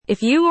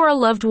If you or a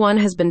loved one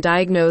has been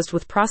diagnosed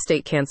with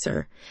prostate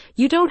cancer,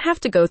 you don't have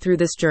to go through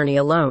this journey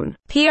alone.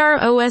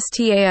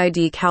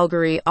 Prostate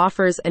Calgary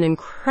offers an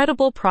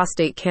incredible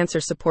prostate cancer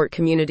support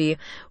community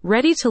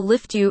ready to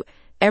lift you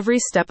every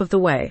step of the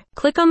way.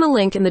 Click on the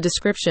link in the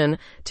description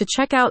to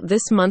check out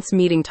this month's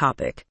meeting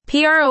topic.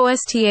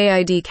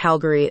 Prostate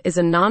Calgary is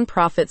a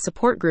non-profit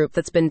support group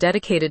that's been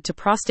dedicated to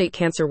prostate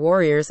cancer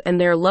warriors and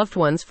their loved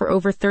ones for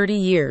over 30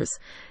 years.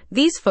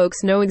 These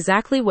folks know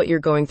exactly what you're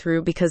going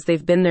through because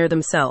they've been there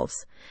themselves.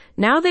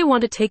 Now they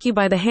want to take you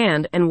by the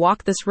hand and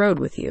walk this road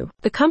with you.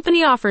 The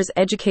company offers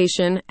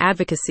education,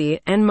 advocacy,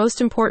 and most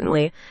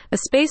importantly, a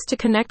space to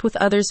connect with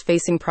others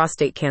facing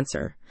prostate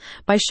cancer.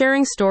 By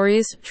sharing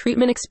stories,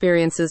 treatment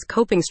experiences,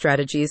 coping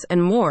strategies,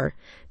 and more,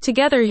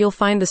 together you'll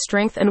find the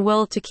strength and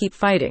will to keep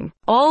fighting.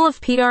 All of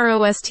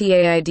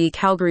Prostate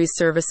Calgary's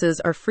services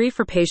are free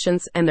for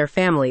patients and their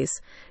families.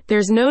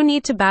 There's no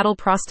need to battle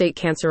prostate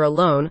cancer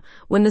alone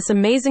when this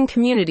amazing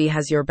community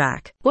has your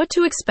back. What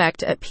to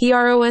expect at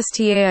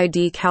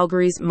Prostate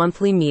Calgary's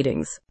monthly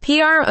meetings.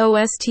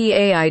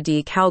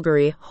 Prostate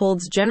Calgary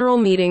holds general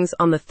meetings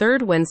on the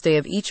third Wednesday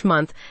of each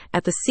month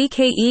at the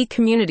CKE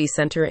Community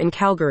Center in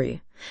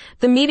Calgary.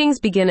 The meetings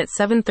begin at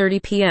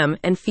 7:30 p.m.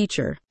 and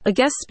feature a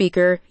guest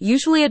speaker,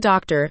 usually a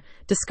doctor,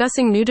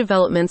 discussing new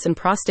developments in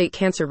prostate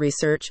cancer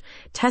research,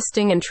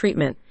 testing, and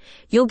treatment.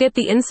 You'll get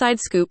the inside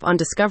scoop on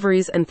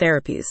discoveries and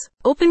therapies.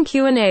 Open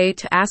Q&A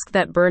to ask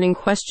that burning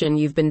question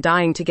you've been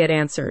dying to get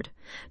answered.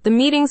 The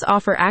meetings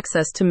offer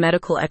access to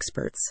medical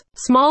experts.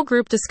 Small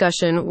group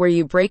discussion where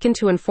you break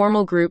into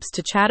informal groups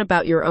to chat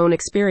about your own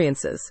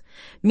experiences.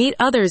 Meet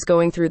others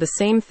going through the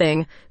same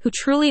thing who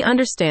truly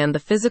understand the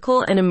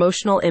physical and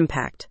emotional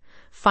impact.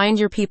 Find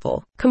your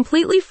people.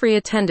 Completely free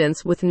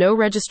attendance with no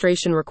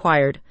registration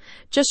required.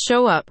 Just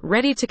show up,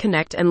 ready to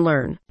connect and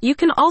learn. You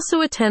can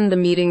also attend the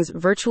meetings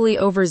virtually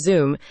over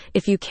Zoom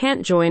if you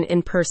can't join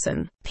in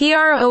person.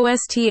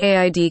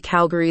 Prostate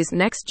Calgary's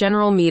next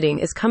general meeting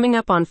is coming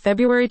up on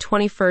February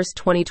 21,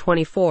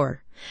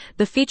 2024.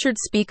 The featured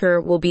speaker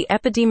will be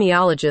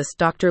epidemiologist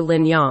Dr.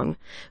 Lin Yang,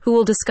 who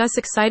will discuss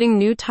exciting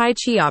new Tai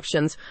Chi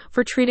options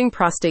for treating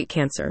prostate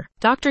cancer.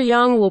 Dr.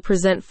 Yang will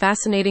present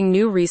fascinating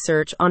new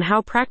research on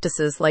how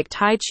practices like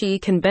Tai Chi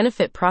can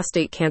benefit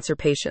prostate cancer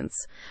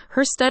patients.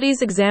 Her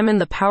studies examine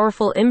the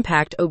powerful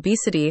impact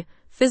obesity,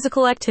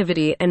 physical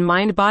activity, and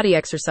mind-body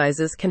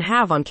exercises can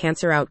have on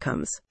cancer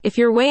outcomes. If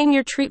you're weighing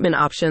your treatment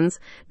options,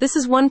 this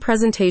is one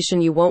presentation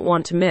you won't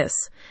want to miss.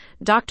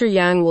 Dr.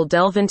 Yang will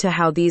delve into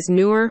how these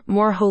newer,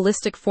 more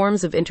holistic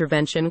forms of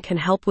intervention can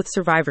help with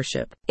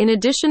survivorship. In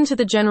addition to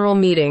the general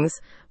meetings,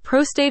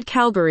 Prostate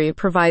Calgary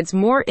provides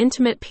more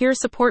intimate peer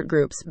support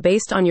groups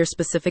based on your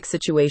specific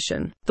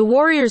situation. The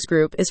Warriors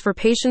Group is for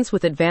patients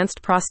with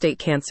advanced prostate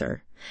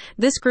cancer.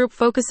 This group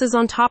focuses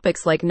on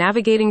topics like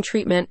navigating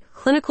treatment,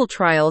 clinical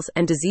trials,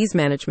 and disease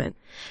management.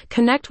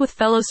 Connect with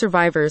fellow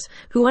survivors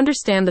who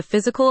understand the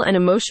physical and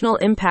emotional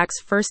impacts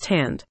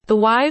firsthand. The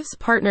Wives,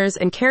 Partners,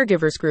 and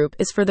Caregivers group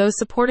is for those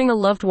supporting a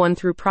loved one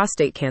through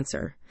prostate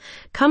cancer.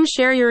 Come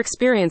share your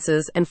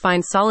experiences and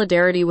find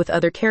solidarity with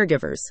other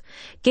caregivers.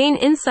 Gain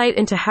insight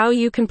into how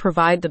you can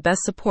provide the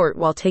best support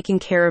while taking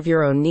care of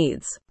your own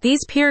needs.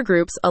 These peer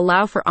groups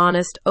allow for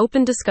honest,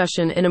 open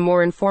discussion in a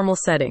more informal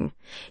setting.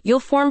 You'll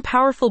form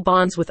powerful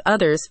bonds with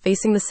others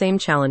facing the same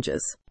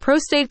challenges.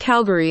 Prostate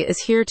Calgary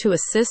is here to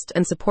assist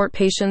and support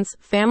patients,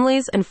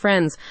 families, and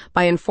friends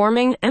by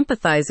informing,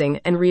 empathizing,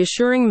 and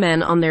reassuring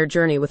men on their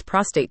journey with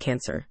prostate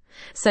cancer,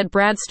 said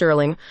Brad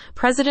Sterling,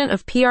 president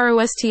of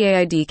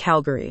Prostate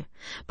Calgary.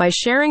 By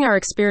sharing our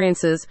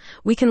experiences,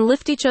 we can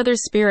lift each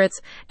other's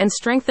spirits and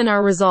strengthen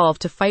our resolve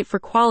to fight for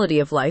quality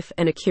of life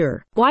and a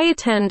cure. Why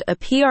attend a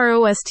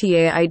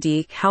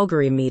Prostate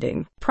Calgary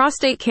meeting?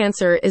 Prostate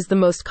cancer is the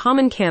most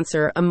common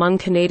cancer among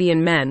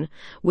Canadian men,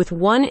 with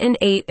 1 in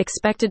 8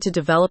 expected to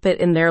develop it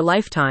in their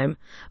lifetime,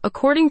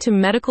 according to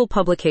medical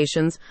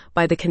publications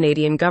by the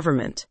Canadian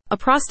government. A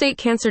prostate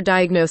cancer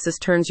diagnosis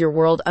turns your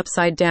world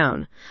upside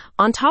down.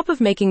 On top of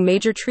making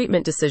major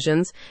treatment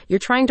decisions, you're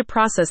trying to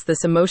process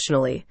this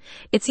emotionally.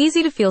 It's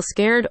easy to feel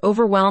scared,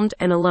 overwhelmed,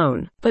 and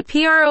alone. But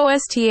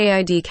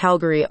Prostate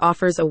Calgary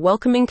offers a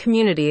welcoming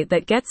community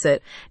that gets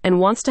it and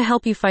wants to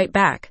help you fight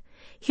back.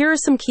 Here are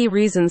some key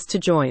reasons to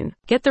join.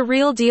 Get the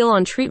real deal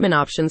on treatment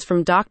options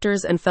from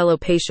doctors and fellow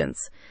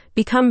patients.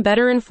 Become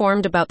better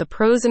informed about the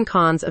pros and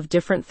cons of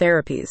different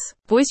therapies.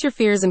 Voice your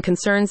fears and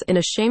concerns in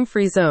a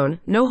shame-free zone,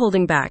 no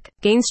holding back.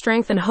 Gain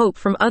strength and hope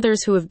from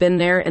others who have been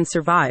there and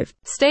survived.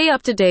 Stay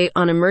up to date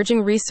on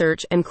emerging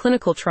research and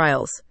clinical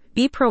trials.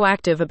 Be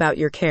proactive about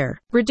your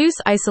care. Reduce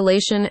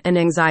isolation and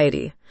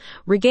anxiety.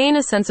 Regain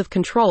a sense of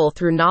control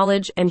through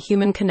knowledge and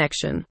human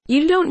connection.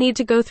 You don't need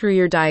to go through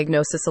your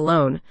diagnosis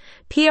alone.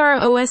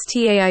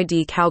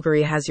 Prostate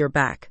Calgary has your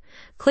back.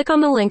 Click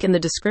on the link in the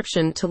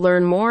description to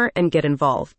learn more and get involved.